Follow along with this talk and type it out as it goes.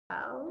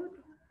out.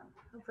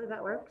 Hopefully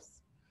that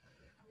works.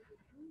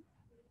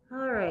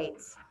 All right.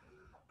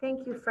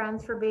 Thank you,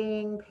 friends, for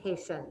being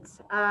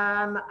patient.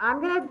 I'm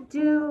going to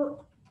do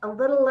a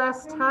little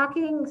less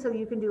talking so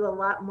you can do a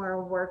lot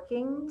more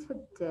working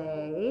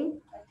today.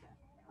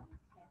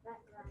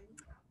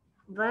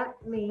 Let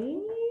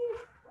me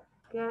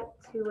get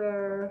to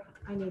where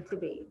I need to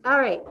be. All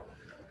right.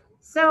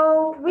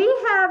 So we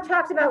have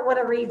talked about what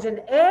a region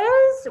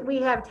is. We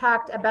have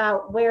talked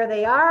about where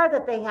they are,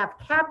 that they have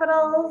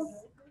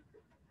capitals.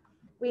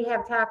 We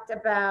have talked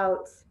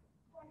about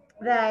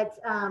that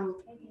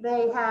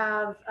they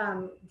have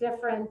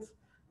different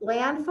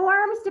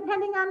landforms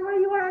depending on where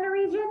you are in a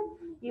region.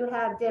 You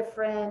have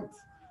different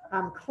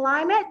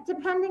climate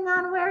depending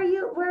on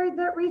where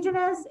the region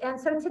is. And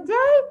so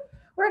today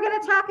we're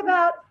going to talk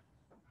about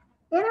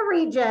in a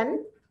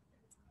region,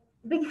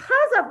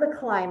 because of the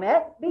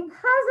climate,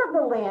 because of the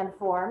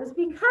landforms,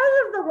 because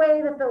of the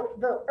way that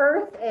the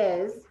earth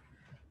is,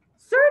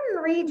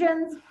 certain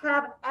regions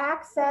have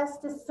access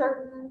to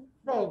certain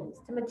things,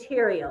 to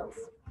materials.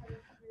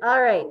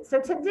 All right, so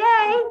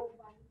today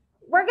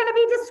we're going to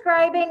be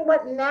describing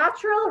what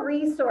natural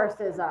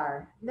resources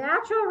are.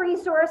 Natural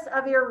resource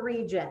of your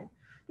region.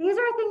 These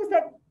are things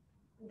that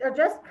are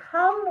just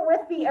come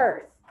with the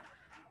earth.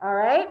 All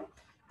right.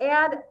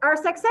 And our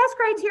success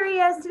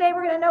criteria is today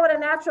we're going to know what a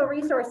natural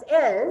resource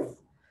is.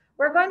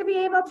 We're going to be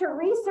able to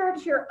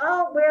research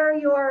where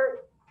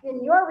you're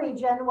in your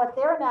region, what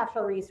their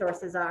natural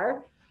resources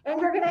are,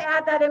 and you're going to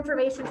add that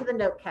information to the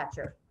note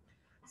catcher.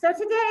 So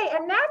today,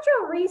 a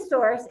natural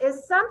resource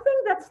is something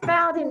that's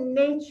found in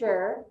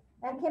nature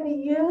and can be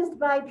used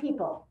by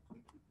people.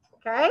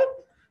 Okay?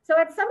 So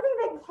it's something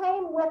that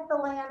came with the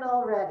land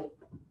already.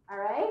 All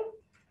right?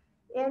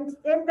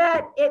 In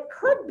that it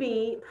could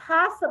be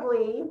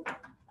possibly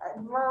a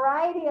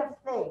variety of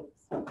things,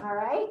 all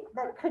right,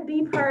 that could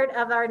be part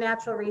of our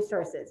natural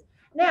resources.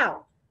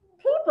 Now,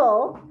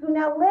 people who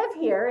now live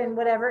here in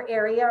whatever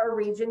area or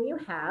region you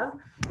have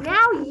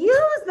now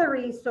use the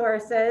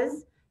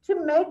resources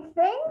to make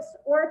things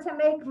or to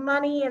make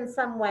money in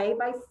some way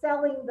by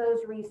selling those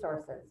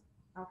resources,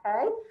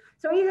 okay?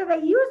 So either they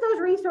use those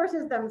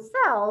resources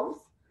themselves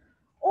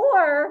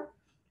or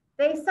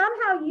they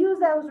somehow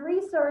use those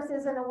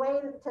resources in a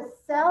way to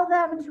sell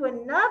them to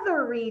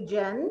another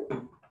region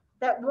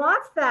that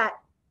wants that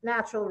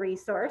natural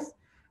resource,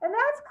 and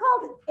that's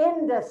called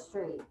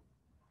industry.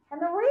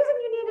 And the reason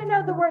you need to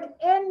know the word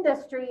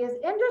industry is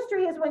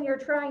when you're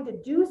trying to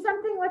do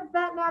something with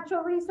that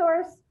natural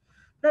resource.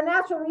 The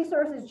natural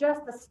resource is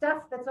just the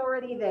stuff that's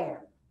already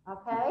there,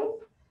 okay?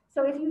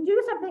 So if you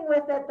do something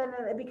with it, then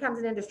it becomes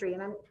an industry.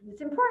 And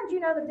it's important you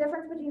know the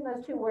difference between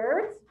those two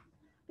words,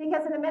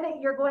 because in a minute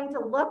you're going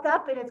to look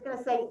up and it's going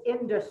to say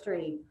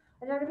industry.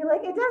 And you're going to be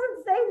like, it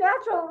doesn't say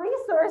natural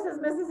resources,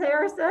 Mrs.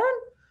 Harrison.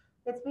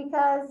 It's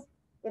because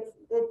it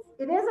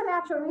is a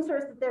natural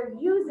resource that they're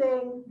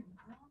using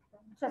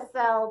to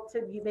sell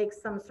to make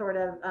some sort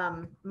of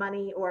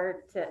money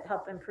or to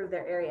help improve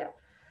their area.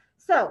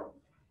 So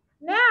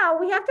now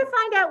we have to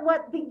find out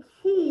what the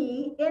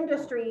key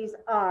industries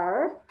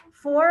are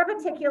for a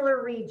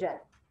particular region.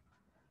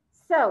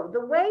 So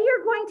the way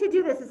you're going to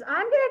do this is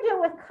I'm going to do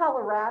it with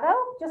Colorado,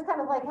 just kind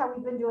of like how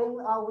we've been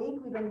doing all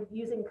week. We've been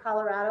using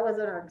Colorado as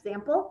our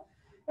example.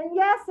 And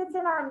yes, it's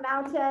in our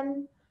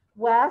mountain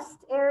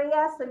west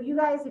area. So you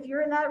guys, if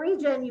you're in that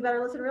region, you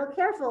better listen real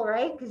careful,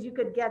 right? Because you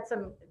could get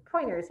some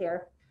pointers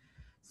here.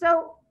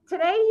 So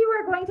today you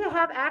are going to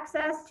have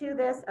access to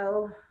this,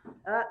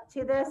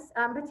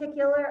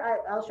 particular,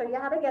 I'll show you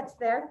how to get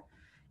there.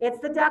 It's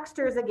the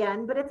Ducksters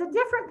again, but it's a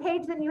different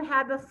page than you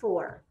had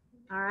before,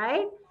 all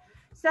right?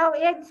 So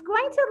it's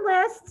going to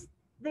list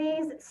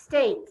these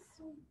states,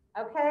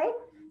 okay?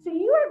 So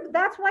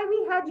that's why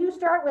we had you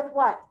start with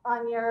what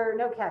on your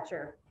note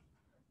catcher?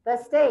 The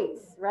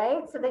states,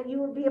 right? So that you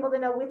would be able to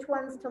know which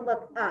ones to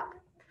look up.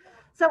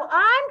 So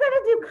I'm going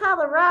to do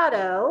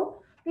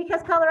Colorado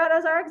because Colorado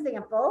is our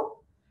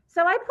example.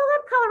 So I pull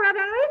up Colorado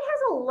and it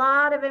has a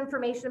lot of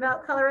information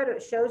about Colorado.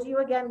 It shows you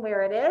again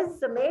where it is.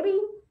 So maybe,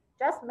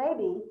 just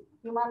maybe,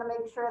 you want to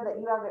make sure that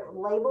you have it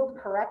labeled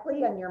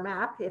correctly on your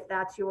map if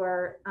that's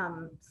your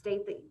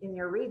state in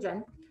your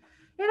region.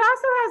 It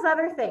also has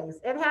other things.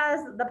 It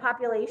has the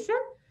population.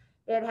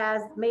 It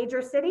has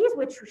major cities,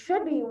 which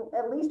should be,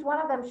 at least one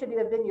of them should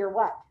have been your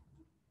what?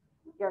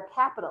 Your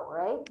capital,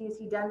 right? Do you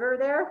see Denver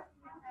there?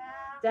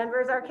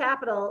 Denver's our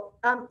capital.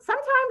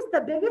 Sometimes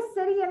the biggest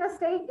city in a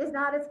state is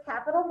not its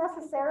capital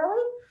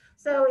necessarily.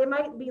 So it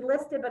might be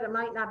listed, but it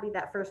might not be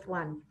that first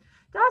one.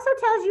 It also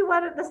tells you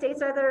what the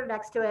states are that are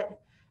next to it.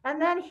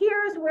 And then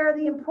here's where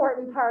the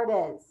important part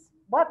is.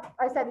 What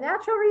I said,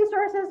 natural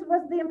resources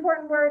was the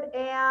important word,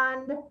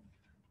 and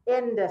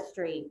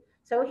industry.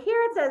 So here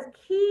it says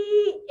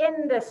key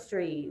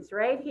industries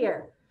right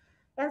here.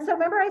 And so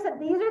remember I said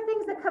these are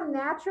things that come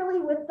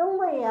naturally with the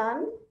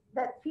land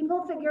that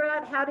people figure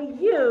out how to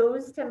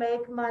use to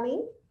make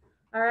money.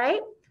 All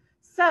right.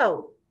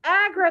 So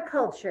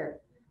agriculture.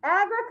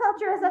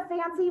 Agriculture is a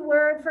fancy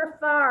word for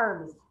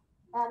farms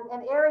and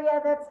an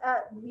area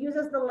that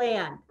uses the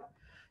land.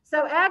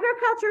 So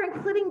agriculture,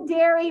 including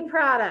dairy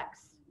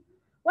products.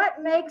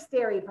 What makes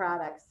dairy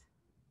products?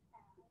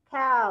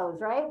 Cows,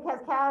 right? Because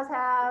cows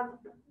have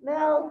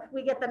milk.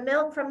 We get the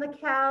milk from the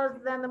cows.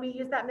 Then we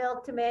use that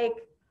milk to make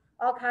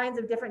all kinds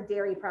of different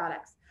dairy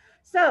products.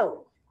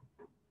 So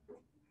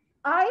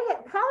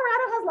Colorado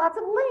has lots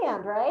of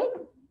land, right?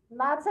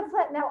 Lots of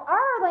now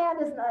our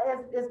land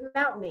is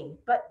mountainy,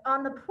 but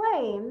on the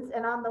plains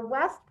and on the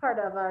west part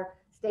of our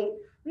state,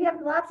 we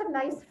have lots of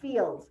nice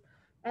fields,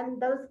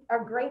 and those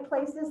are great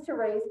places to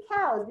raise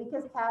cows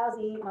because cows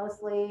eat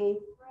mostly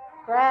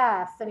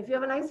grass. And if you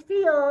have a nice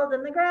field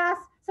and the grass,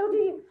 so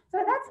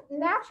that's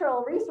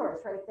natural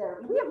resource right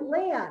there. We have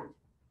land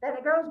that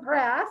it grows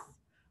grass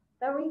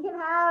that we can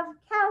have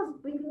cows,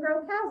 we can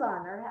grow cows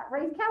on or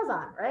raise cows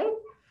on, right?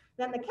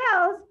 Then the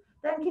cows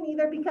then can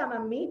either become a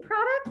meat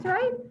product,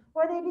 right?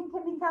 Or they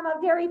can become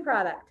a dairy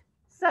product.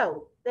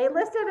 So they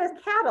list it as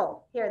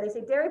cattle here. They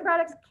say dairy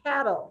products,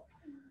 cattle.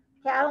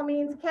 Cattle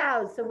means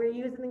cows, so we're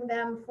using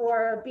them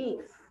for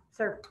beef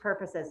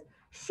purposes.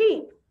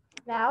 Sheep.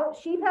 Now,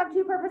 sheep have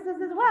two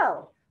purposes as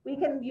well. We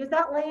can use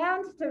that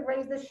land to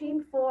raise the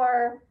sheep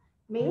for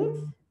meat.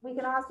 We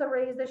can also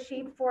raise the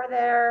sheep for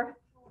their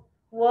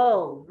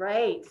wool,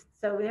 right?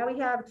 So now we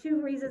have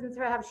two reasons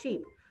to have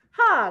sheep.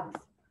 Hogs.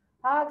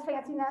 Hogs,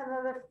 fancy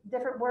another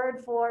different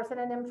word for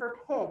synonym for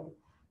pig.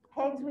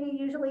 Pigs we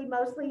usually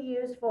mostly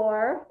use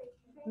for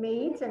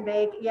meat and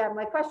bacon. Yeah,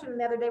 my question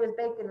the other day was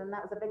bacon, and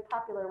that was a big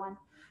popular one.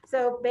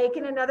 So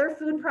bacon and other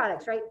food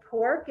products, right?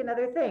 Pork and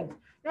other things.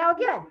 Now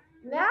again,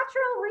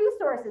 natural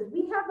resources.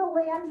 We have the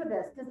land for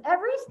this. Does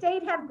every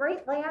state have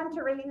great land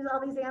to raise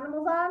all these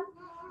animals on?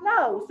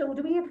 No. So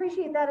do we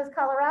appreciate that as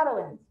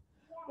Coloradoans?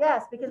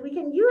 Yes, because we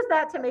can use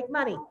that to make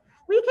money.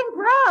 We can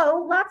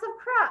grow lots of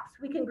crops.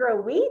 We can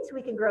grow wheat,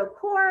 we can grow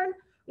corn,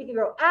 we can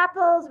grow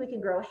apples, we can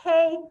grow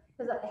hay,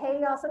 because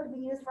hay also can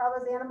be used for all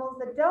those animals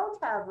that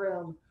don't have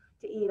room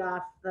to eat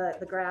off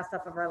the grass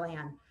off of our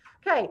land.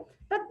 Okay,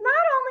 but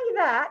not only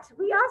that,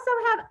 we also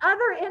have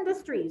other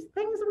industries,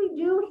 things we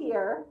do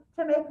here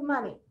to make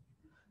money.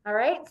 All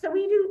right, so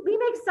we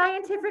make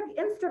scientific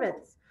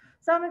instruments.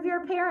 Some of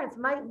your parents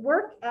might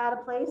work at a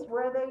place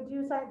where they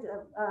do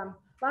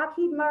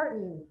Lockheed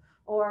Martin,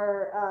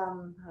 or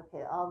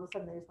okay, all of a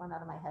sudden there's one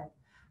out of my head.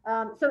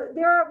 So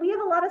we have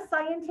a lot of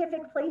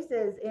scientific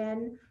places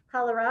in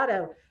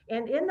Colorado,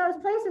 and in those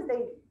places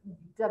they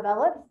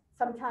develop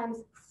sometimes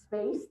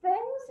space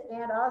things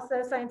and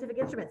also scientific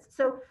instruments.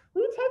 So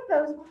we take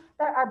those,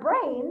 our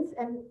brains,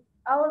 and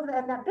all of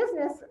and that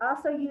business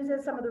also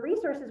uses some of the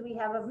resources we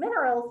have of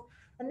minerals,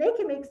 and they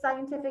can make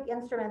scientific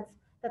instruments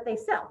that they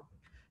sell.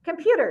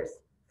 Computers,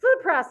 food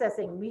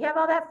processing. We have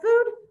all that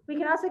food. We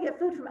can also get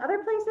food from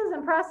other places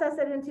and process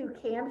it into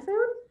canned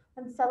food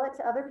and sell it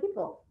to other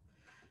people.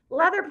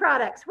 Leather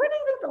products. Where do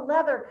you think the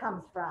leather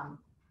comes from?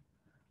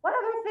 What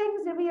other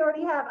things do we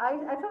already have? I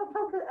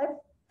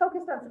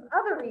focused on some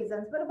other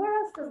reasons, but where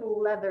else does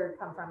leather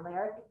come from,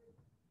 Larry?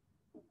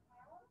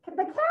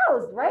 The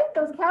cows, right?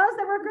 Those cows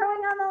that were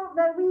growing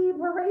that we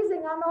were raising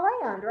on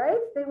the land, right?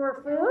 They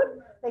were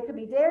food, they could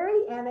be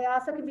dairy, and they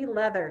also could be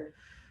leather.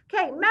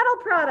 Okay, metal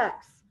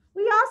products.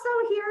 We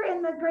also here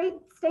in the great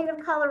state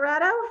of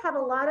Colorado have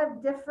a lot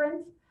of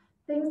different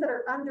things that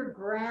are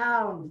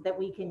underground that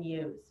we can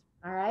use,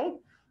 all right?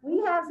 We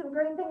have some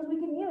great things we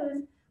can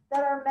use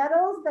that are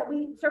metals that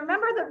so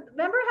remember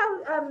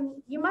how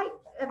you might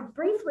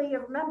briefly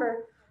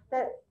remember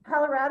that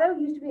Colorado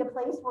used to be a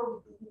place where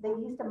they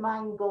used to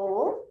mine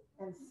gold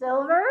and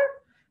silver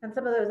and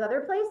some of those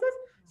other places.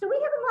 So we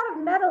have a lot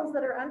of metals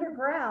that are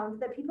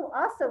underground that people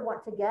also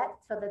want to get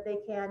so that they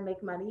can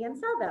make money and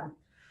sell them.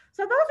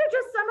 So those are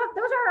just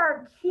those are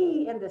our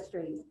key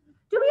industries.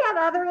 Do we have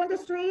other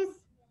industries?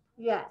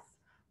 Yes.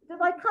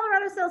 Like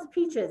Colorado sells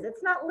peaches.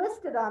 It's not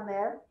listed on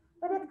there,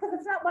 but it's because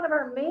it's not one of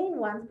our main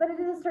ones, but it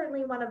is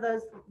certainly one of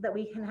those that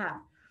we can have.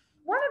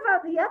 One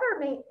of the other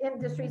main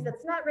industries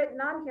that's not written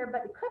on here,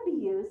 but it could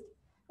be used,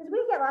 is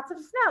we get lots of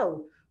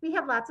snow. We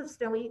have lots of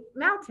snowy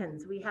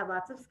mountains. We have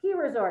lots of ski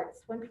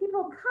resorts. When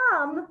people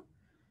come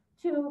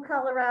to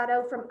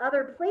Colorado from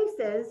other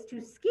places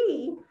to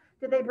ski,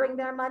 do they bring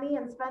their money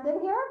and spend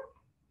it here?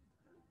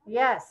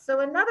 Yes. So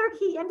another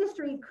key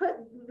industry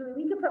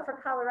we could put for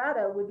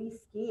Colorado would be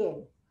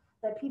skiing.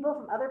 That people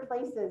from other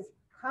places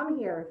come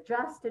here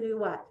just to do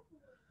what?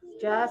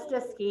 Just to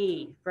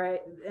ski,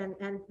 right? And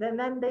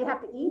then they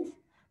have to eat.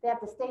 They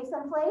have to stay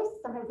someplace.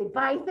 Sometimes they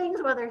buy things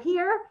while they're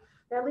here.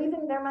 They're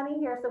leaving their money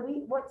here. So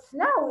what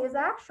snow is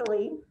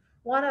actually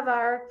one of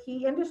our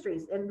key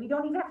industries, and we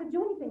don't even have to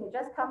do anything. It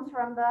just comes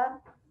from the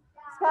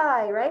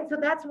sky, right? So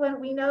that's when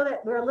we know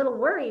that we're a little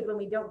worried when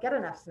we don't get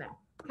enough snow.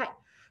 Okay,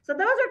 so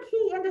those are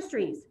key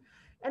industries.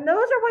 And those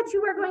are what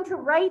you are going to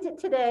write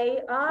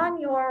today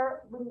on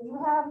when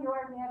you have your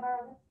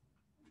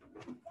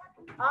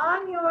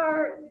on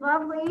your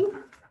lovely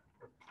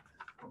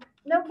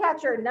note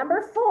catcher.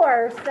 Number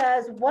 4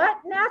 says, what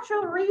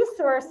natural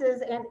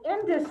resources and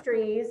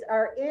industries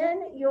are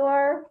in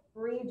your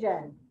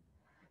region?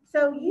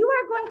 So you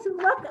are going to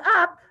look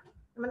up,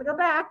 I'm going to go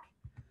back.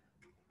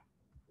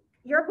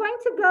 you're going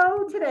to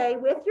go today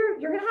with you're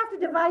going to have to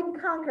divide and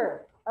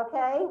conquer,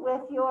 okay,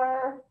 with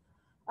your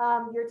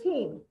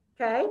team,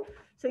 okay?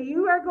 So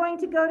you are going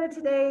to go to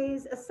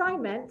today's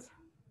assignment,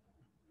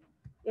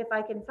 if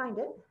I can find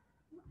it.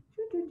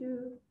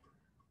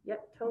 Yep,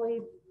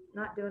 totally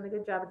not doing a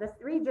good job of this.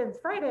 Regions,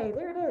 Friday,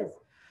 there it is.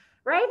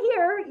 Right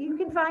here, you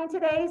can find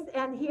today's,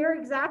 and here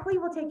exactly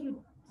will take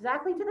you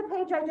exactly to the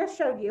page I just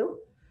showed you.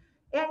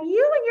 And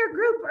you and your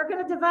group are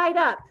going to divide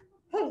up.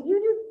 Hey, you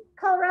do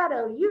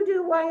Colorado, you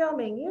do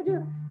Wyoming, you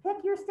do,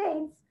 pick your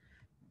states,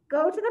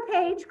 go to the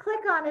page,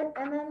 click on it,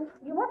 and then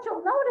what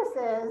you'll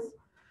notice is,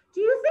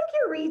 do you think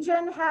your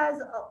region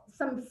has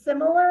some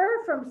similar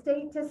from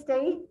state to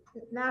state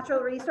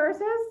natural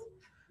resources?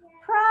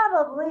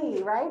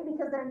 Probably, right?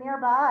 Because they're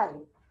nearby.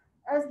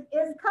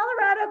 Is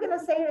Colorado going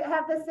to say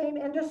have the same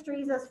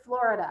industries as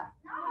Florida?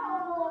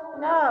 No.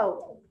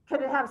 No.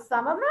 Could it have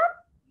some of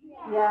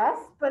them? Yes,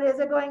 but is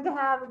it going to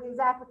have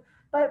exactly?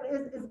 But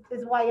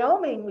is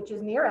Wyoming, which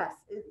is near us,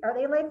 are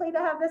they likely to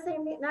have the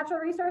same natural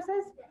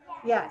resources?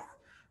 Yes,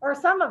 or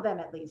some of them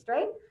at least,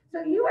 right?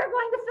 So you are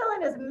going to fill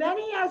in as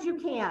many as you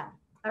can,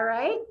 all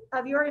right,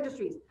 of your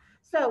industries.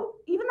 So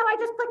even though I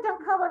just clicked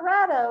on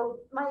Colorado,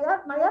 my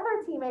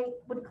other teammate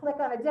would click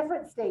on a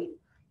different state.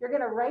 You're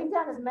going to write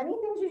down as many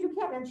things as you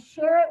can and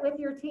share it with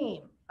your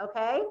team,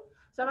 okay?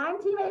 So I'm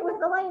teammate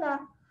with Elena.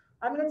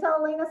 I'm going to tell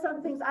Elena some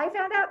of the things I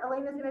found out.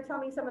 Elena's going to tell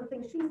me some of the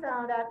things she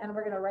found out, and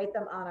we're going to write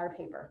them on our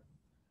paper.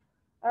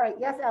 All right,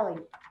 yes,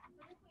 Ellie.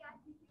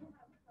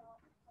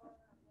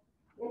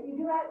 If you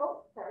do have,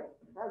 oh, sorry,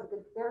 that was a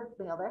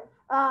good mail there.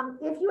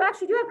 If you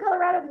actually do have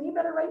Colorado, then you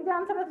better write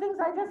down some of the things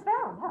I just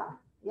found, huh?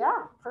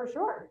 Yeah, for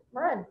sure.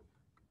 Marin.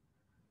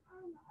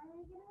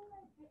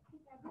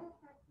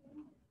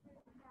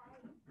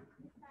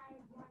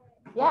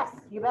 Yes,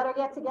 you better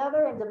get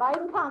together and divide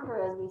and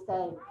conquer, as we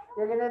say.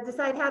 You're going to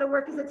decide how to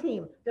work as a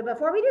team. But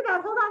before we do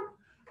that, hold on.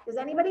 Does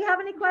anybody have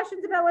any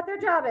questions about what their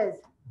job is?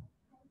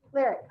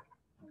 Lyric.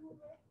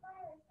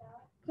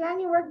 Can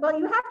you work? Well,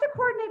 you have to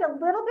coordinate a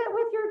little bit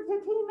with your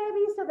team,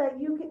 maybe, so that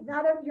you can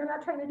you're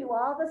not trying to do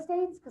all the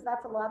states, because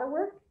that's a lot of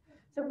work.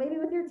 So maybe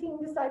with your team,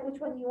 decide which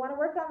one you want to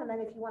work on, and then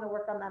if you want to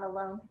work on that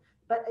alone.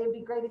 But it'd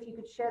be great if you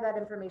could share that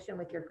information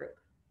with your group,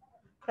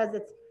 because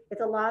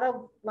it's a lot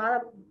of,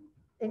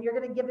 and you're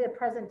going to give a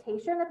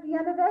presentation at the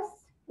end of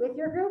this with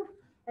your group,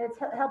 and it's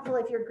helpful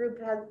if your group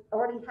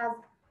already has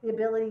the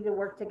ability to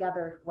work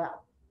together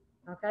well.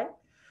 Okay.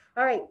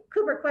 All right,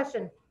 Cooper,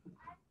 question.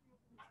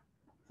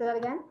 Say that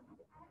again.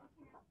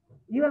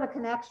 You have a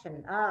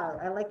connection. Ah,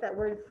 I like that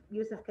word,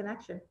 use of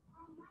connection.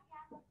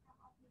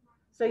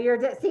 So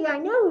see, I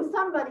knew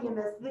somebody in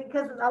this,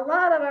 because a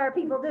lot of our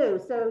people do.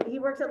 So he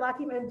works at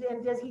Lockheed,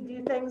 and does he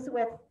do things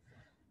with,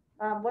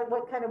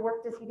 what kind of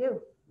work does he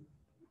do?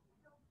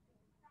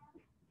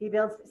 He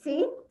builds,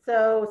 see?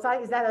 So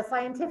is that a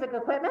scientific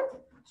equipment?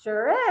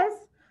 Sure is.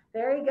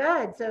 Very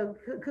good. So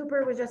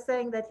Cooper was just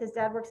saying that his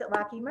dad works at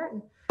Lockheed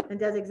Martin and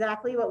does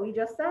exactly what we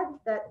just said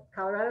that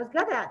Colorado's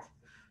good at.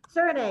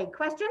 Suriname,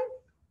 question?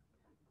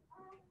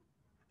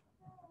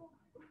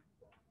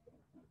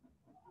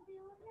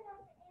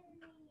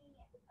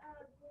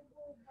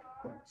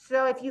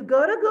 So if you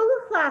go to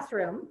Google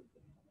Classroom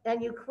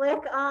and you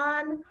click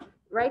on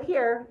right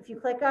here, if you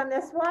click on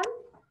this one,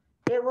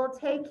 it will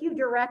take you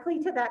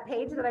directly to that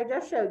page that I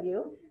just showed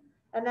you.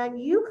 And then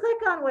you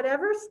click on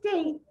whatever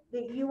state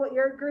that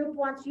your group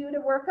wants you to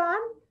work on.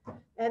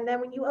 And then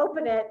when you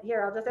open it,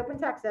 here, I'll just open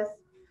Texas.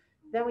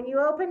 Then when you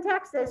open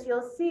Texas,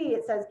 you'll see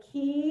it says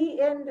key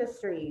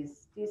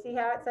industries. Do you see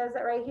how it says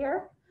that right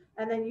here?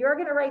 And then you're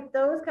going to write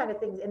those kind of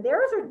things. And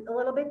theirs are a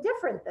little bit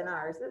different than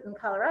ours in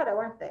Colorado,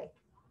 aren't they?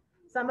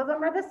 Some of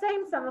them are the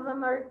same. Some of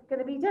them are going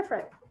to be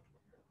different.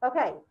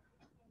 Okay.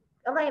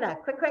 Elena,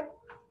 quick.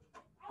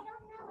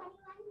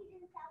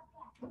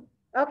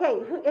 Okay,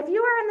 if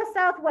you are in the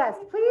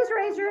Southwest, please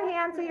raise your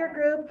hand so your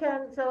group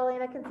so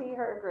Elena can see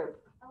her group.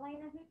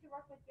 Elena, who did you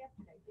work with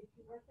yesterday? Did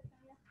you work with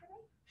them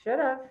yesterday? Should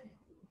have.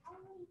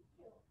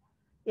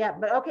 Yeah,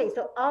 but okay,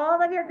 so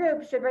all of your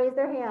groups should raise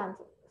their hands.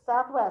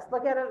 Southwest,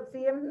 look at it,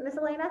 see him, Miss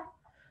Elena?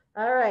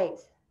 All right,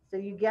 so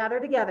you gather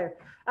together.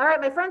 All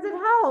right, my friends at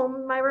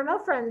home, my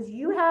remote friends,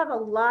 you have a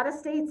lot of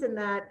states in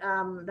that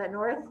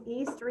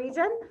Northeast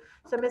region.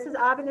 So Mrs.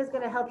 Aubin is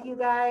going to help you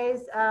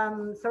guys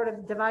sort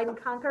of divide and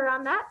conquer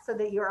on that so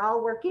that you're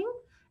all working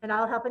and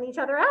all helping each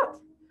other out.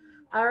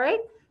 All right,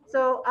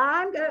 so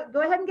I'm going to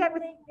go ahead and get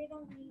with. They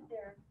don't need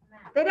their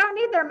maps. They don't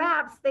need their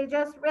maps. They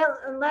just,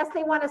 unless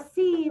they want to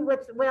see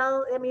what's,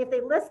 well, I mean, if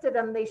they listed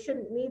them, they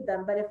shouldn't need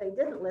them. But if they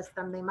didn't list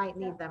them, they might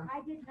need them.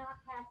 I did not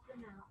pass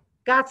them out.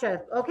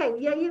 Gotcha. Okay.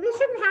 Yeah, they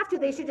shouldn't have to.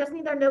 They should just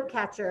need their note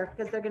catcher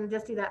because they're going to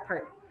just do that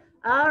part.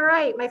 All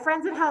right. My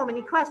friends at home,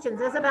 any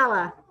questions?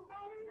 Isabella.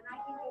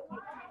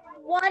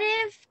 What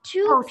if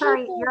two Oh,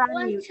 sorry. people You're on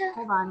want mute. to?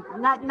 Hold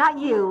on. Not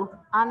you.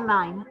 On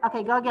mine.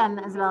 Okay. Go again,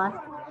 Isabella.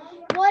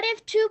 What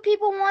if two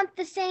people want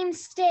the same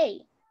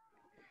state?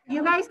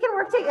 You guys can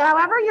work together,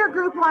 however your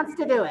group wants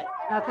to do it.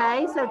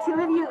 Okay. So two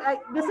of you,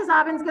 Mrs.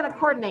 Aubin's going to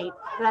coordinate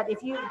that. If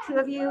two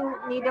of you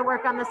need to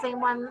work on the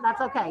same one,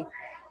 that's okay.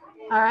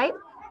 All right.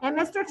 And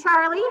Mr.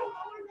 Charlie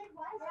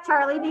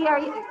D, are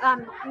you,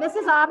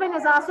 Mrs. Aubin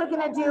is also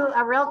going to do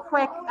a real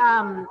quick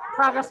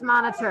progress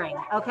monitoring,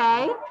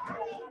 okay?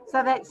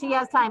 So that she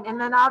has time. And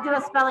then I'll do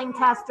a spelling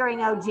test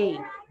during OG.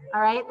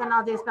 All right. Then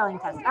I'll do a spelling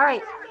test. All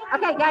right.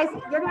 Okay, guys,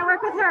 you're going to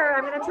work with her.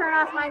 I'm going to turn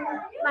off my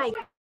mic.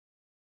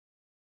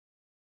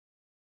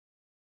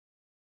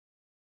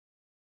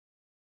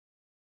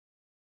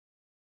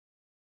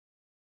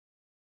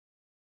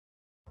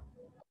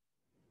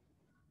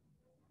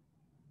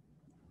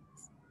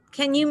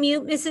 Can you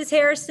mute Mrs.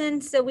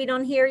 Harrison so we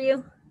don't hear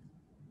you?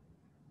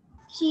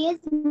 She is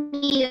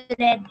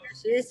muted.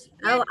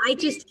 Oh, I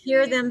just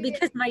hear them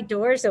because my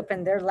door's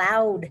open. They're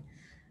loud.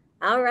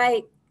 All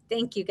right.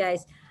 Thank you,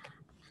 guys.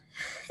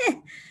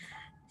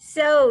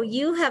 So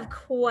you have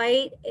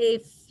quite a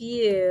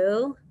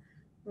few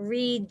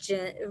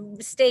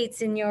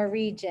states in your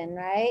region,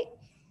 right?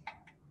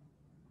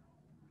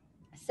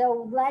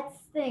 So let's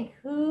think,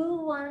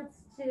 who wants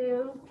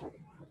to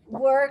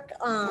work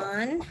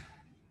on,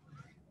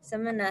 so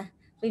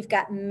we've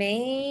got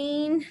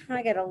Maine.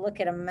 I gotta look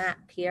at a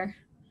map here.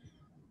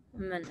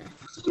 Can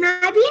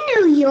I be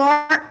New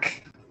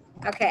York?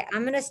 Okay,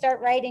 I'm gonna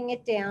start writing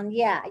it down.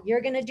 Yeah,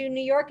 you're gonna do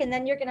New York and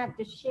then you're gonna have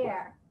to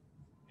share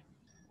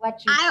what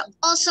you I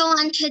also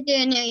want to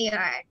do New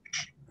York.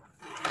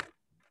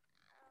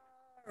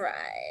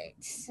 Right.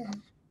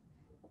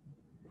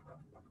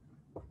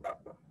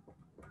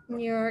 New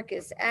York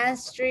is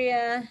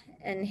Astria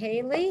and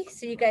Haley.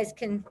 So you guys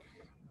can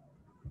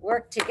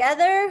work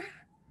together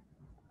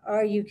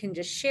or you can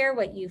just share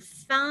what you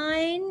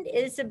find.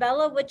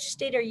 Isabella, which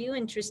state are you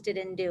interested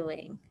in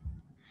doing?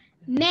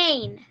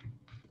 Maine.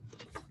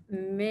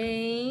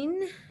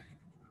 Maine.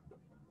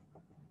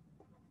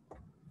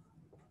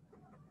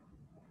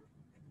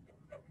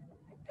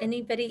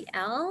 Anybody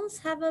else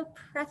have a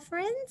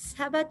preference?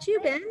 How about you,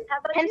 Ben?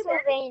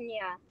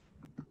 Pennsylvania.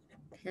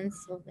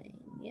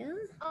 Pennsylvania.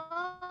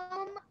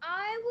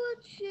 I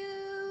will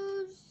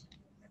choose.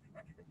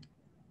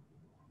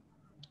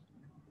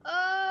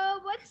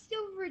 Let's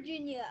do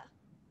Virginia.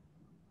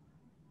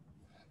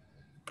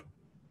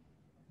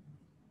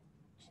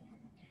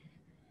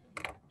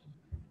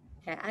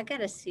 Okay, I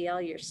gotta see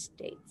all your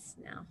states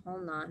now.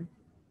 Hold on.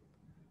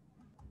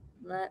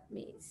 Let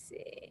me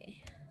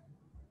see.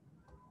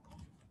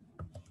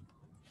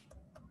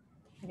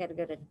 I gotta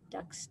go to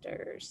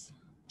Ducksters.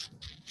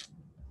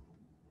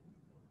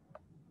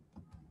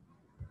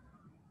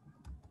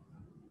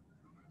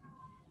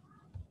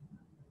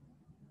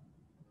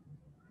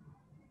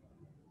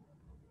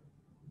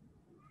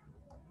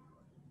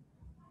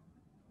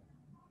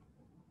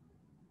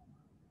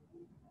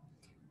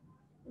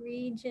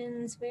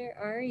 Regions, where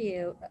are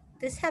you?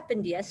 This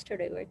happened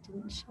yesterday where it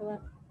didn't show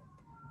up.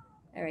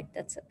 All right,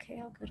 that's okay.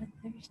 I'll go to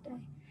Thursday.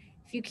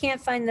 If you can't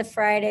find the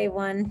Friday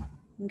one,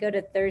 go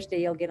to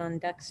Thursday, you'll get on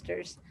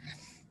Ducksters.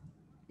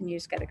 And you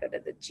just got to go to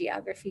the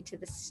geography to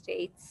the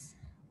states.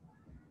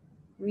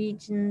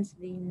 Regions of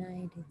the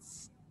United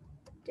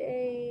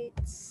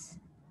States.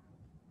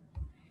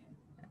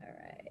 All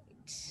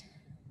right.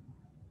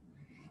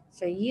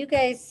 So you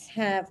guys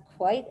have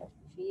quite a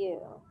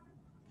few.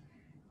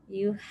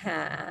 You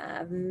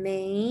have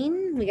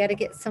Maine. We got to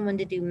get someone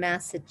to do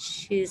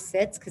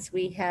Massachusetts because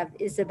we have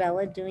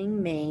Isabella doing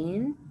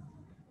Maine.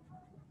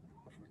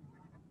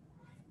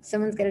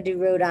 Someone's got to do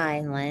Rhode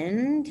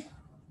Island.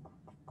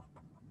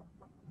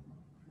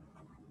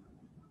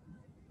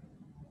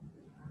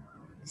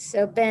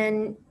 So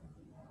Ben,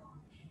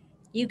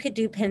 you could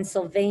do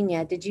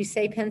Pennsylvania. Did you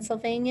say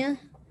Pennsylvania?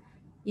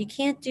 You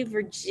can't do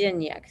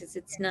Virginia because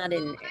it's not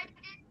in there.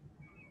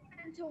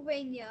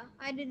 Pennsylvania.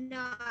 I did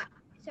not.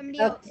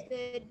 Somebody Okay. else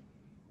did.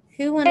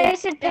 Who wanted? I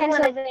said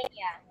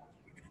Pennsylvania.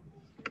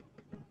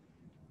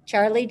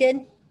 Charlie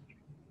did?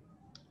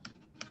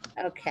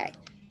 Okay.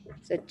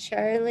 So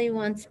Charlie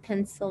wants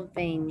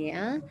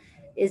Pennsylvania.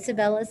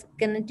 Isabella's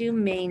going to do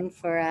Maine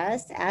for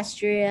us.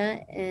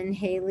 Astria and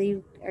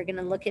Haley are going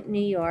to look at New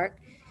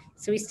York.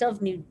 So we still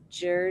have New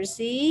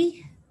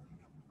Jersey,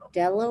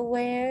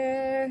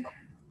 Delaware,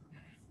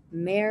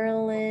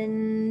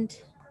 Maryland,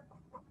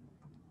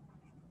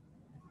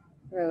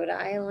 Rhode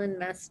Island,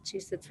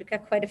 Massachusetts. We've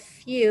got quite a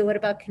few. What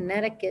about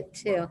Connecticut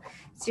too?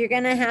 So you're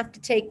going to have to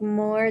take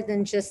more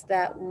than just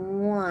that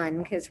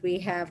one because we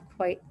have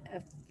quite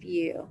a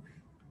few.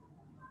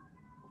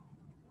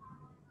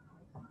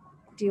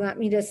 Do you want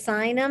me to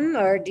sign them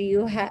or do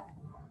you have,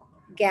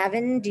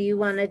 Gavin, do you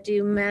want to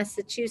do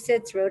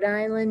Massachusetts, Rhode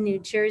Island, New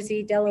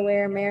Jersey,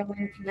 Delaware,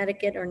 Maryland,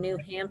 Connecticut, or New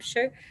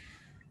Hampshire?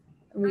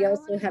 We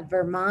also have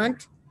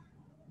Vermont.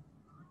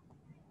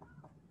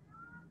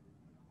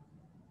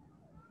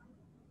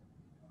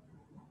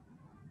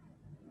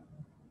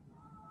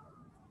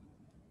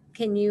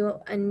 Can you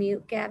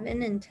unmute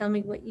Gavin and tell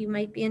me what you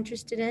might be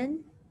interested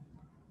in?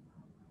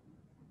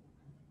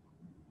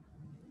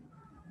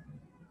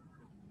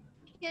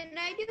 Can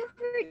I do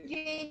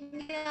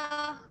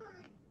Virginia?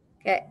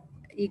 Okay,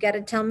 you got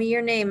to tell me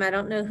your name. I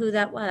don't know who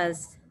that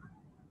was.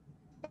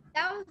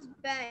 That was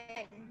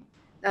Ben.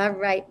 All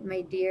right,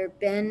 my dear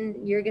Ben,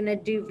 you're gonna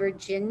do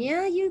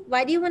Virginia.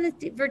 Why do you want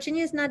to?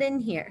 Virginia's not in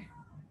here.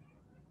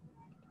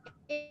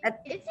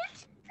 That- Is it?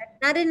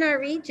 Not in our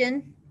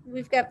region.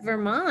 We've got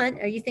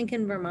Vermont. Are you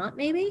thinking Vermont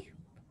maybe?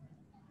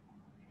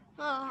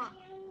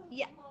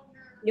 Yeah.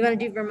 You want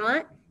to do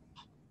Vermont?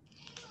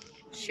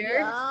 Sure.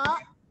 Yeah.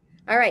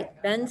 All right,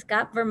 Ben's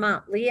got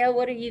Vermont. Leo,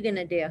 what are you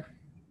gonna do?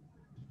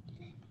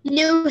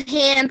 New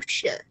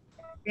Hampshire.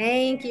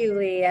 Thank you,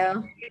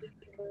 Leo.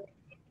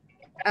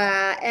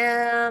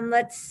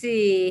 Let's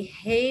see.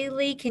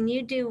 Haley, can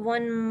you do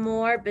one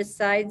more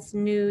besides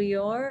New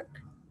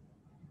York?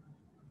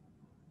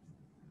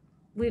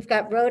 We've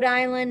got Rhode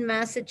Island,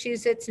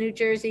 Massachusetts, New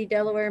Jersey,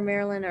 Delaware,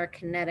 Maryland, or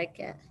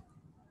Connecticut.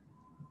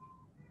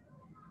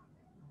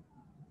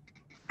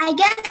 I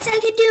guess I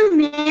could do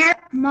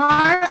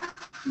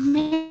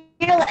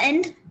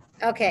Maryland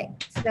Okay,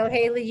 so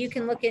Haley, you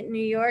can look at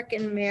New York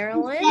and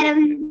Maryland. instead of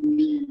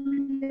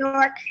New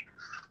York.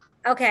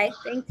 Okay,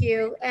 thank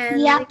you.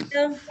 And Yeah.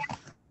 Lisa,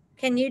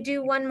 can you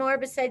do one more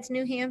besides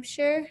New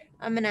Hampshire?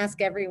 I'm gonna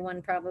ask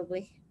everyone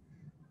probably,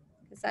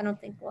 because I don't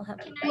think we'll have.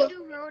 Can I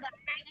do Rhode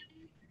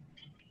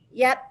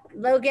Yep,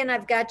 Logan,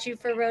 I've got you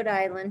for Rhode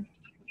Island.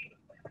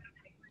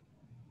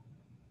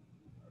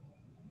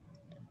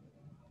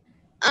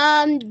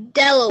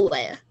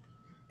 Delaware.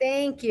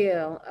 Thank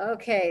you.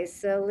 Okay,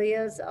 so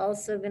Leo's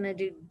also gonna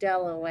do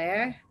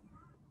Delaware.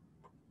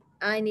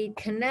 I need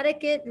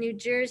Connecticut, New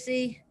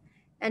Jersey,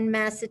 and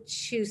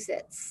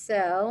Massachusetts.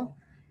 So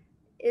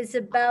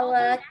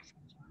Isabella,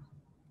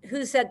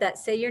 who said that?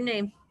 Say your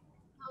name.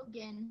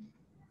 Logan.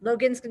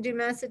 Logan's gonna do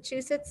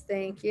Massachusetts.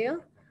 Thank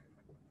you.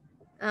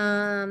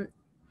 And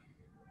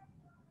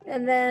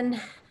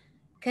then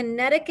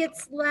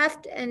Connecticut's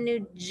left and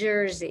New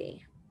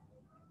Jersey.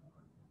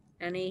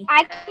 Any?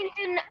 I can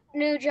do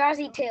New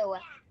Jersey too.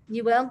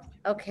 You will?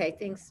 Okay,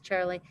 thanks,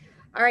 Charlie.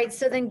 All right,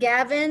 so then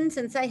Gavin,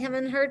 since I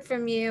haven't heard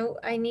from you,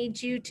 I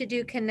need you to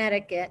do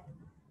Connecticut.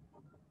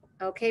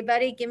 Okay,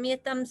 buddy, give me a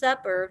thumbs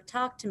up or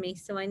talk to me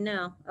so I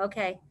know.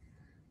 Okay,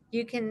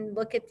 you can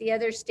look at the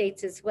other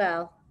states as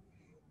well.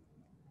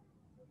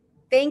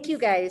 Thank you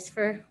guys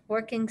for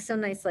working so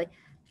nicely.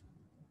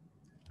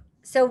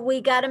 So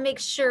we got to make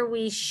sure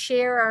we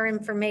share our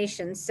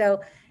information.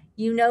 So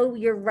you know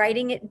you're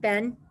writing it,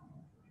 Ben.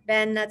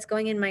 Ben, that's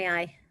going in my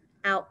eye.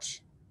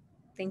 Ouch.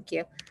 Thank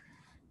you.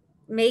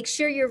 Make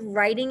sure you're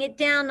writing it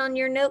down on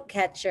your note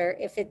catcher.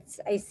 If it's,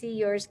 I see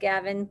yours,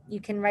 Gavin,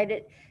 you can write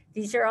it.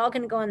 These are all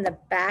going to go on the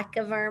back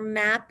of our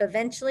map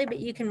eventually, but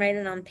you can write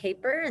it on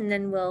paper and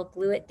then we'll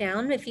glue it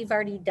down. If you've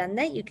already done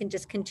that, you can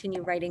just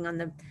continue writing on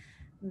the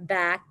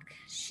back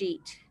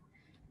sheet.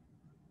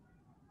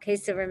 Okay,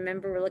 so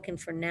remember we're looking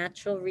for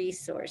natural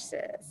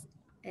resources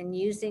and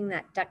using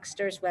that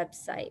Ducksters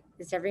website.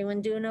 Is everyone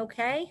doing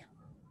okay?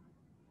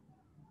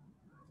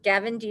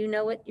 Gavin, do you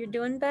know what you're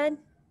doing, bud?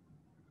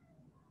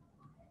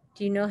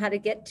 Do you know how to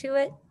get to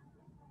it?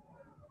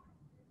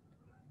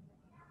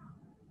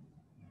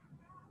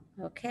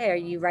 Okay, are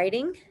you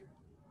writing?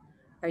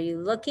 Are you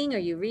looking? Are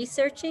you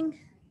researching?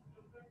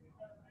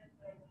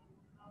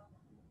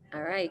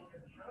 All right,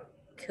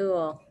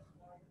 cool.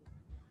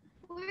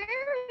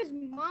 Where is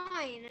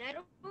mine? I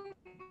don't.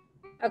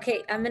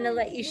 Okay, I'm gonna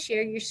let you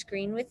share your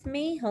screen with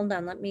me. Hold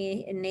on, let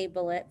me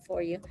enable it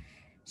for you.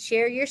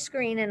 Share your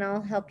screen and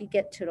I'll help you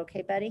get to it,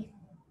 okay, buddy?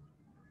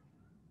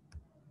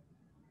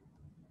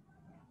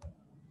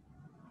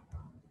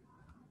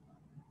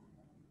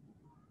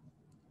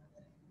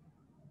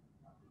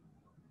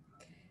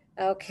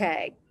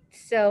 Okay,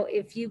 so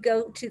if you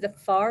go to the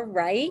far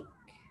right,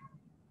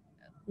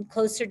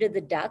 closer to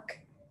the duck,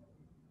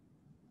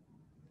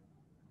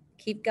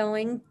 keep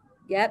going.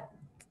 Yep,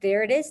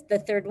 there it is, the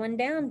third one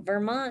down,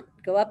 Vermont.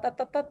 Go up, up,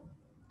 up, up,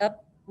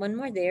 up. One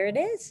more, there it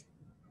is.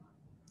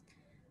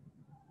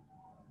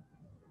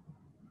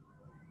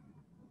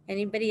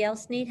 Anybody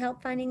else need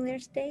help finding their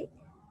state?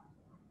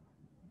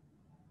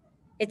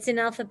 It's in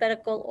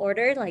alphabetical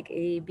order, like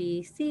A,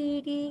 B,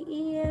 C, D,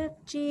 E, F,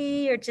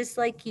 G, or just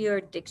like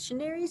your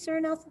dictionaries are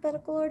in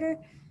alphabetical order.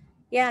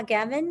 Yeah,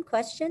 Gavin,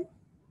 question?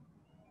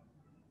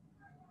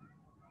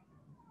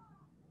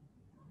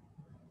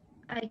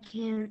 I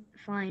can't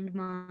find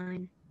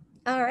mine.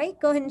 All right,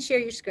 go ahead and share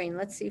your screen.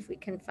 Let's see if we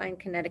can find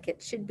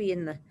Connecticut. Should be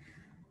in the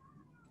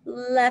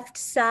left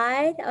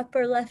side,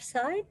 upper left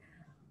side.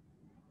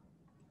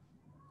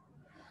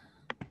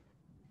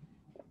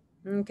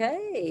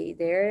 Okay,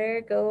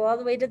 there, go all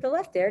the way to the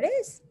left. There it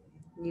is.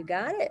 You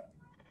got it.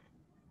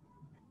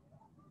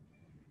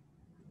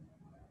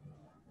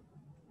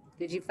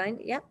 Did you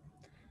find it? Yep.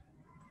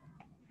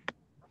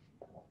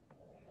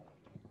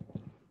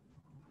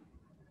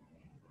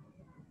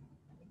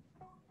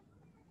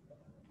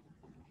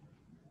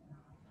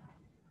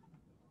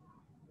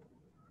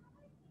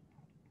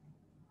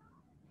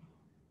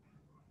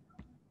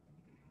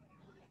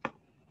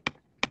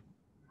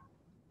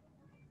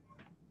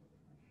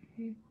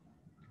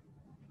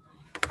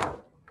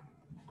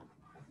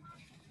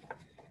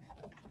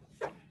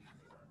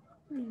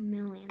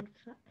 Million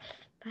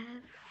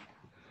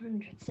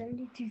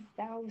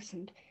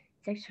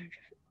 572,600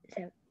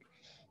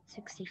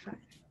 65.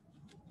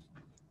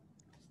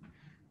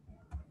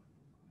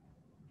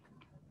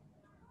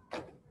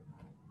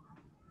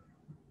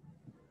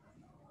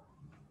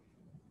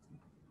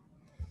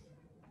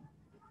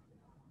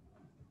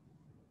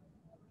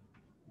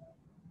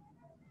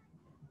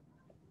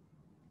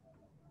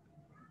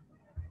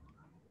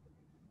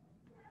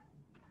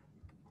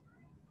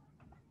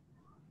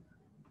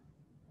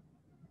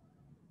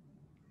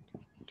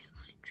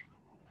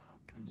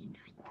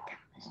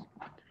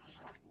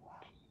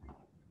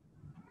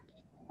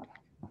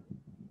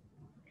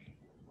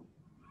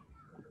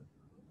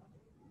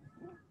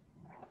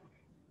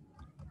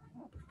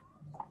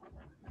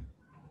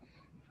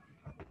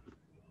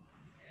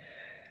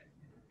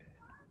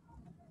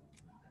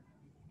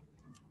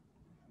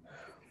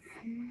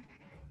 Hmm.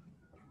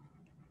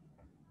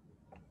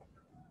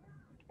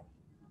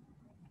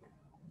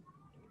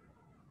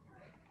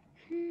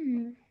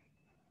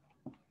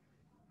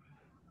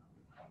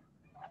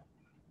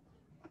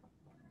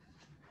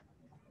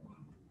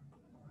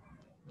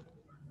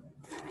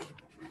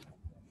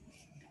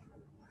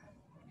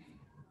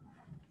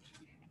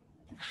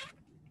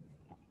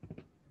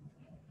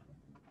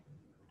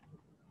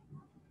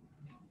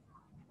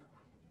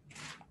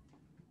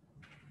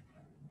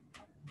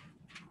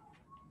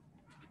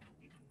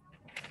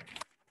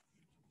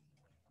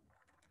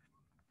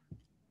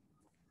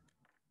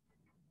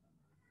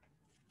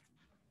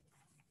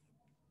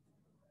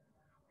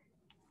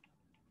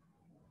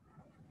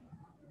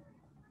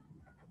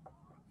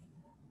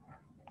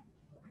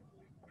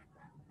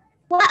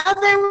 What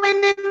other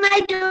one am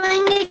I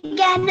doing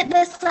again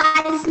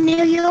besides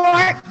New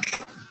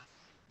York?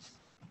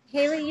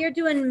 Haley, you're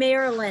doing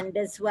Maryland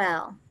as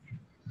well.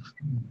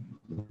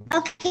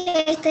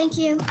 Okay, thank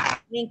you.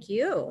 Thank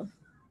you.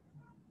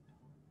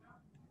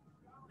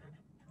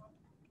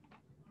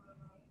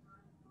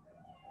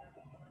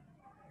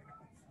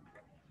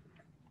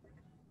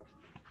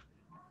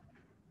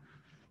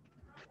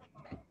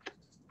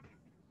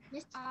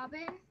 Miss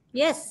Aubin,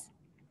 Yes.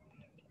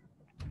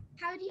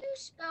 how do you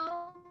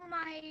spell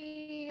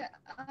my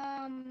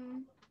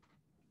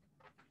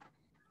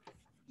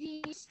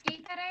the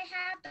state that I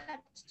have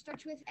that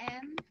starts with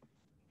M?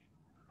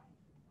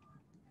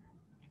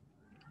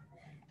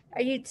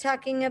 Are you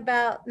talking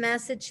about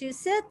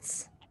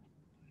Massachusetts?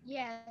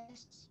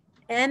 Yes.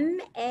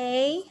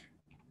 Massachusetts.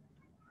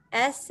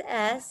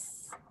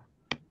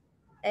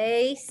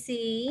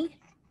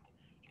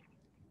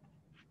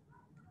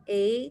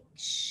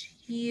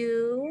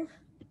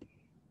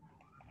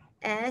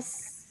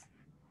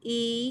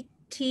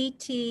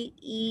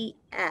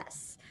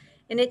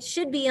 And it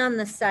should be on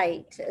the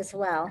site as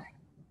well.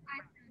 I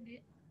found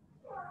it.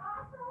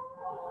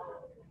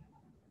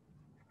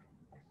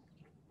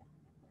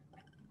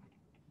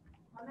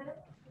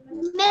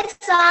 Miss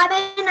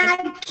Aubin,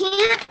 I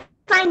can't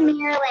find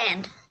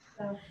Maryland.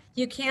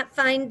 You can't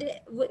find,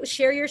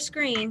 share your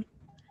screen.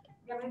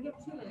 Yeah, I'm gonna give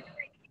 2 minutes.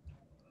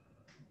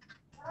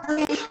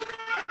 Okay.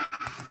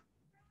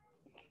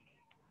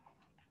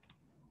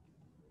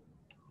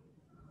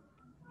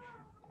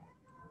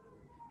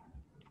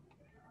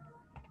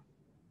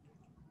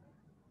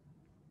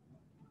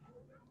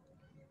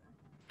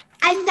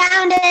 I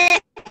found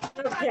it.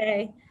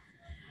 Okay.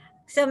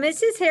 So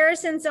Mrs.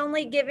 Harrison's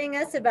only giving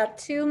us about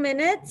 2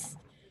 minutes.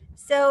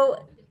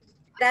 So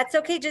that's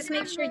okay. Just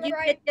make sure you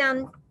get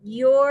down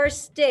your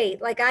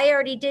state. Like I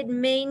already did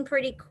Maine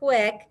pretty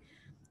quick.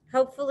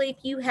 Hopefully if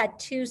you had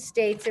 2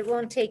 states, it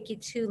won't take you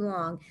too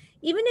long.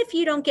 Even if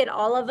you don't get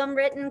all of them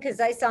written, because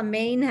I saw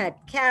Maine had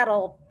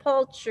cattle,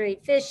 poultry,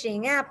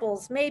 fishing,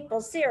 apples,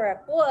 maple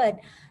syrup, wood.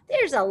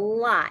 There's a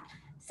lot.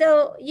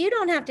 So you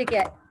don't have to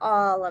get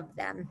all of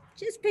them.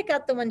 Just pick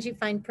out the ones you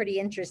find pretty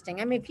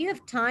interesting. I mean, if you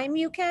have time,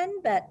 you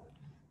can, but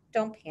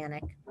don't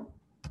panic.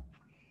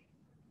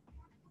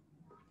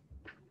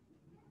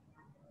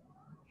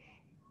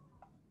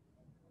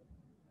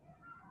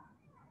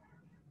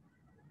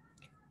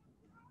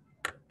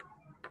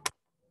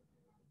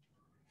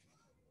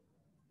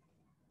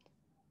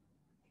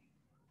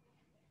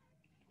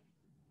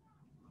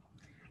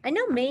 I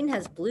know Maine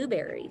has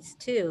blueberries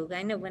too.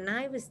 I know when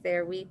I was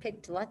there, we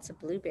picked lots of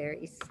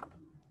blueberries.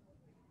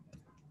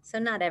 So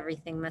not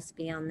everything must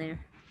be on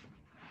there.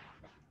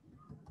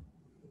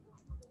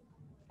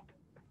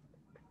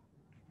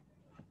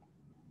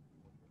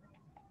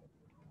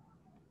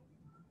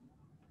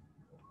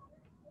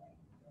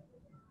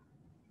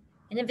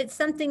 And if it's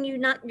something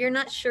you're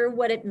not sure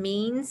what it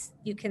means,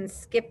 you can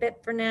skip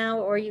it for now,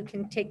 or you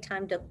can take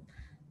time to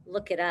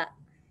look it up.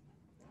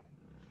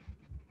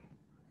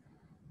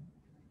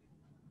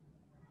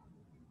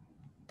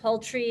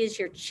 Poultry is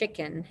your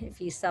chicken, if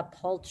you saw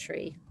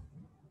poultry.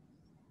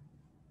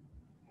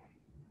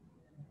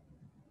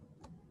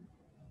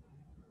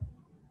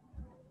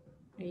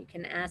 Or you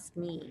can ask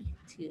me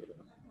too,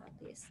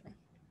 obviously.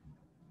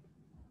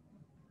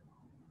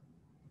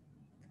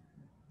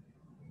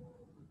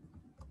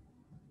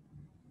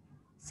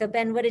 So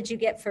Ben, what did you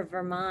get for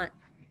Vermont?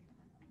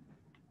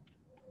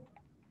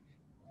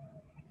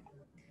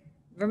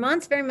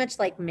 Vermont's very much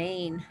like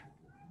Maine.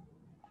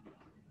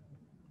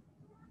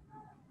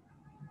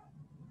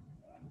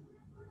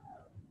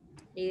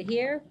 you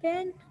here,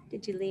 Ben?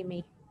 Did you leave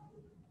me?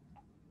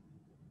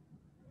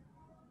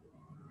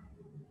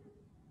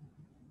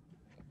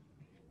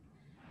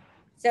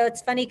 So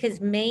it's funny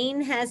because Maine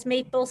has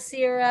maple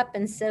syrup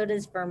and so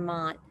does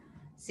Vermont.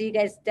 So you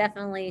guys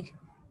definitely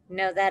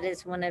know that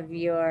is one of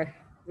your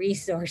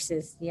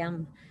resources.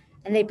 Yum.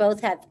 And they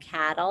both have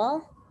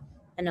cattle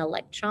and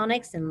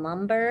electronics and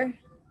lumber,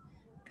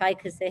 probably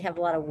because they have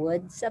a lot of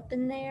woods up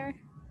in there.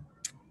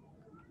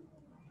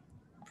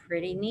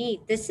 Pretty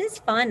neat. This is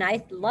fun.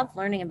 I love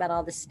learning about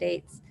all the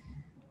states.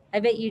 I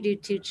bet you do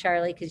too,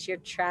 Charlie, because you're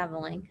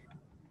traveling.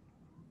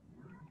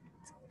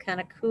 It's kind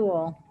of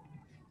cool.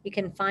 You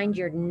can find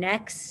your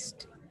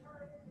next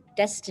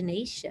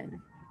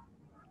destination.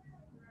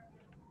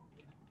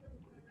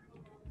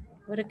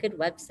 What a good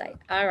website.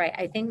 All right,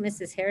 I think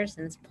Mrs.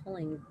 Harrison's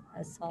pulling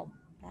us all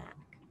back.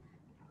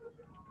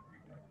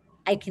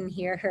 I can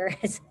hear her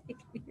as I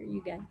can hear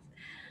you guys.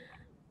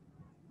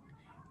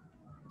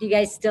 Do you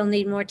guys still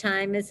need more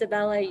time,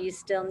 Isabella? Are you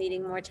still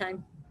needing more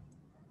time?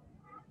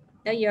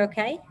 No, you're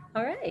okay?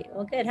 All right,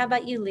 well, good. How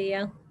about you,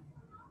 Leo?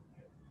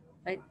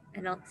 I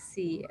don't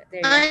see you.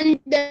 There you are. I'm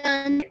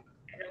done.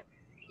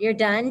 You're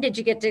done? Did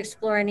you get to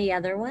explore any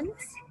other ones?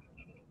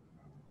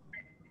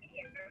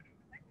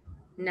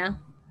 No?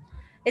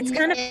 It's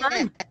kind of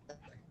fun.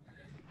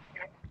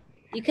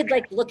 You could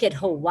like look at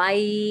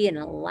Hawaii and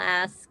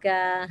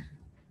Alaska,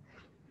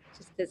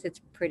 just because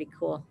it's pretty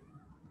cool.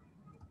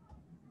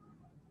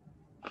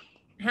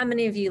 How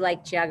many of you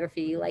like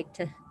geography? You like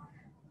to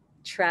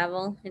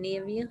travel, any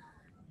of you?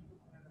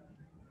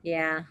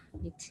 Yeah,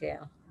 me too.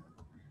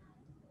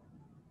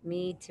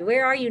 Me too.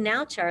 Where are you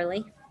now,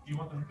 Charlie? Do you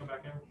want them to come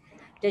back in?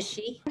 Does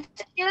she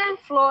Still in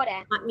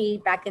Florida. want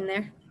me back in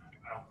there?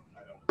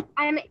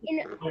 I'm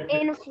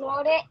in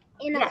Florida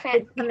in a Yeah,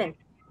 fence. come in.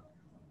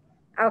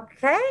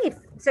 Okay,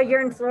 so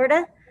you're in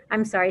Florida?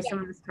 I'm sorry,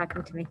 someone was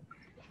talking to me.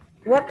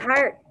 What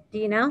part, do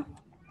you know?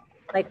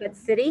 Like what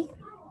city?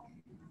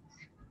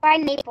 By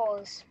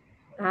Naples.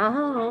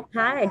 Oh,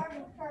 okay.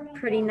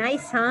 Pretty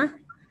nice, huh?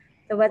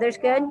 The weather's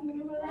good?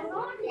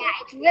 Yeah,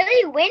 it's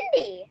really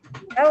windy.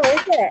 Oh,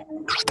 is it?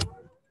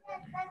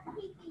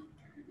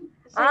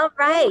 All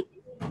right.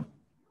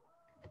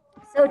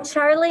 So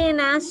Charlie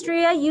and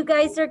Astria, you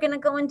guys are gonna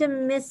go into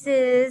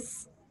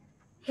Mrs.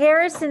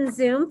 Harrison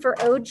Zoom for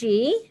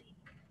OG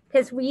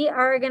because we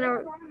are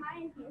gonna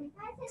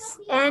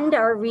end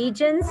our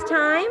regions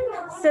time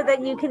so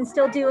that you can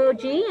still do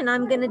OG, and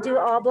I'm gonna do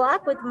all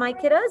block with my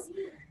kiddos.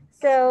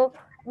 So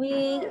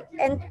we'll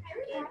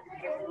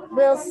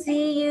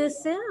see you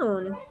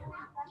soon.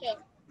 Okay.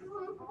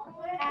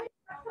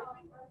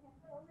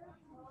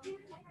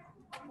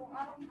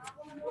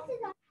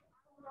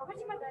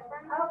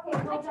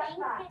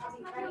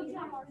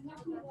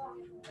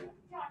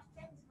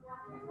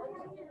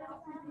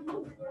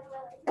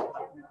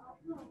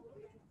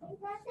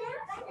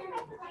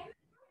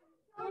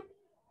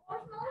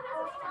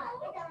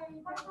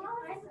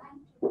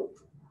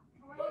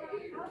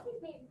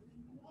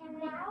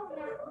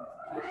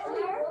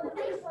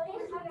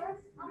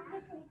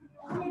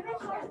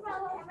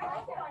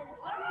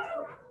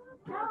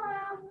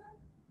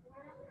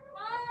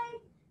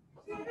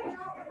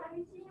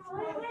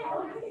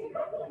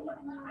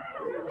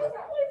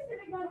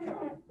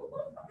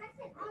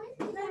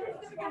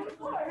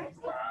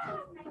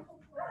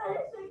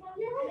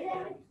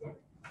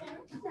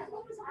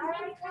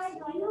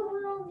 You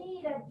will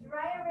need a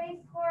dry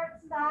erase board,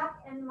 stock,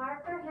 and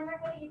marker.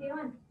 Henrik, what are you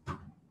doing?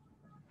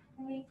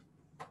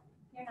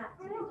 You're not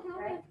doing,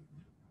 right?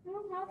 I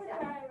don't have a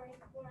dry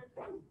erase board.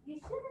 You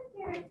should have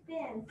your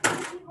bins.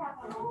 You have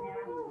one in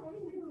there.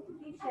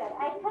 You should.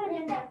 I put them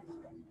in there.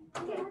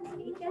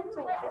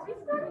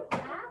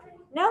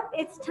 Nope,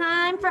 it's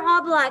time for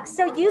all blocks.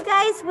 So you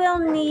guys will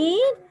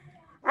need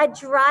a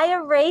dry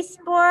erase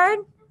board,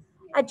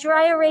 a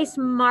dry erase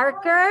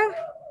marker,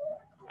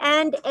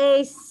 and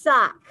a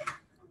sock,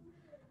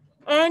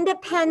 and a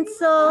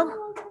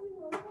pencil.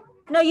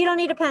 No, you don't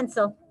need a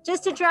pencil.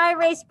 Just a dry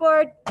erase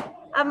board,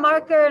 a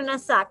marker, and a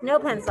sock. No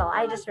pencil.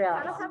 I just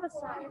realized. I don't have a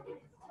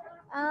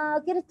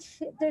sock. Get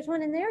there's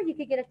one in there. You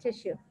could get a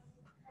tissue.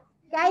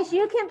 Guys,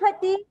 you can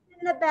put these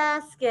in the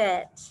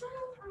basket.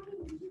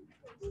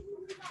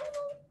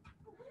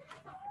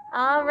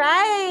 All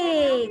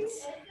right.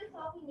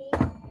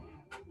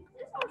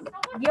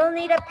 You'll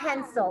need a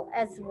pencil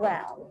as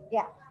well.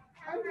 Yeah.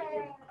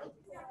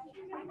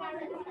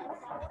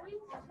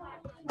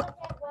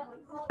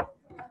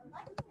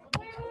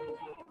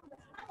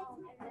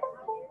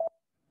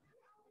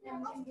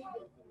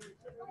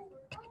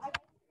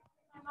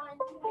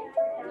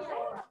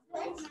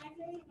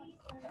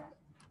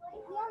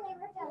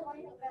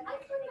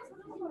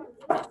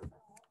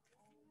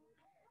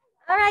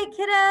 All right,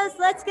 kiddos,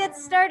 let's get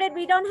started.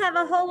 We don't have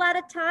a whole lot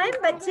of time,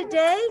 but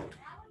today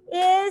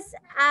is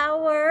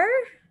our...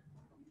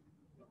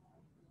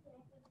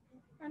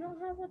 I don't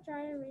have a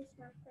dry erase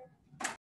marker.